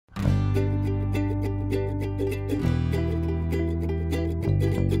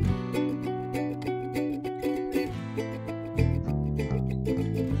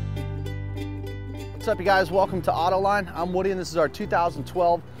up, you guys? Welcome to Autoline. I'm Woody and this is our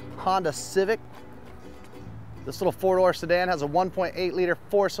 2012 Honda Civic. This little four-door sedan has a 1.8 liter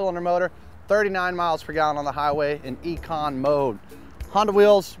four-cylinder motor, 39 miles per gallon on the highway in econ mode. Honda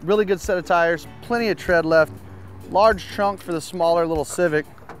wheels, really good set of tires, plenty of tread left, large trunk for the smaller little Civic.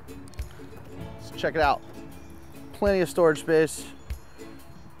 Let's check it out. Plenty of storage space,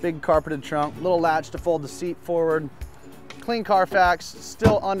 big carpeted trunk, little latch to fold the seat forward. Clean Carfax,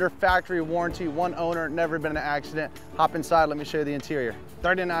 still under factory warranty, one owner, never been in an accident. Hop inside, let me show you the interior.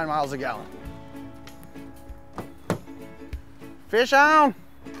 39 miles a gallon. Fish on,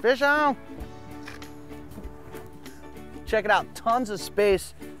 fish on. Check it out, tons of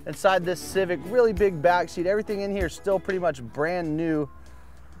space inside this Civic, really big back seat. Everything in here is still pretty much brand new.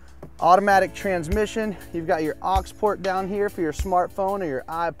 Automatic transmission. You've got your aux port down here for your smartphone or your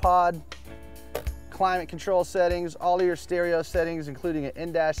iPod. Climate control settings, all of your stereo settings, including an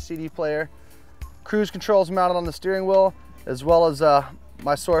in-dash CD player. Cruise controls mounted on the steering wheel, as well as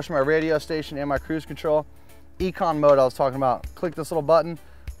my source for my radio station and my cruise control. Econ mode I was talking about. Click this little button.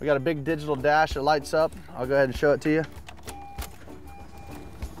 We got a big digital dash that lights up. I'll go ahead and show it to you.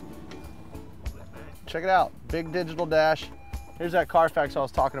 Check it out, big digital dash. Here's that Carfax I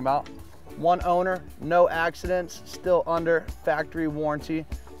was talking about. One owner, no accidents, still under factory warranty.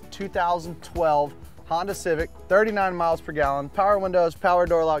 2012 Honda Civic, 39 miles per gallon, power windows, power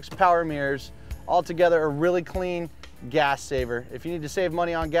door locks, power mirrors, altogether a really clean gas saver. If you need to save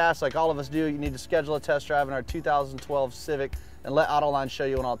money on gas like all of us do, you need to schedule a test drive in our 2012 Civic and let Autoline show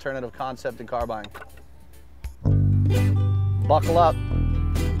you an alternative concept in car buying. Buckle up.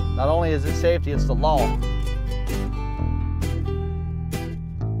 Not only is it safety, it's the law.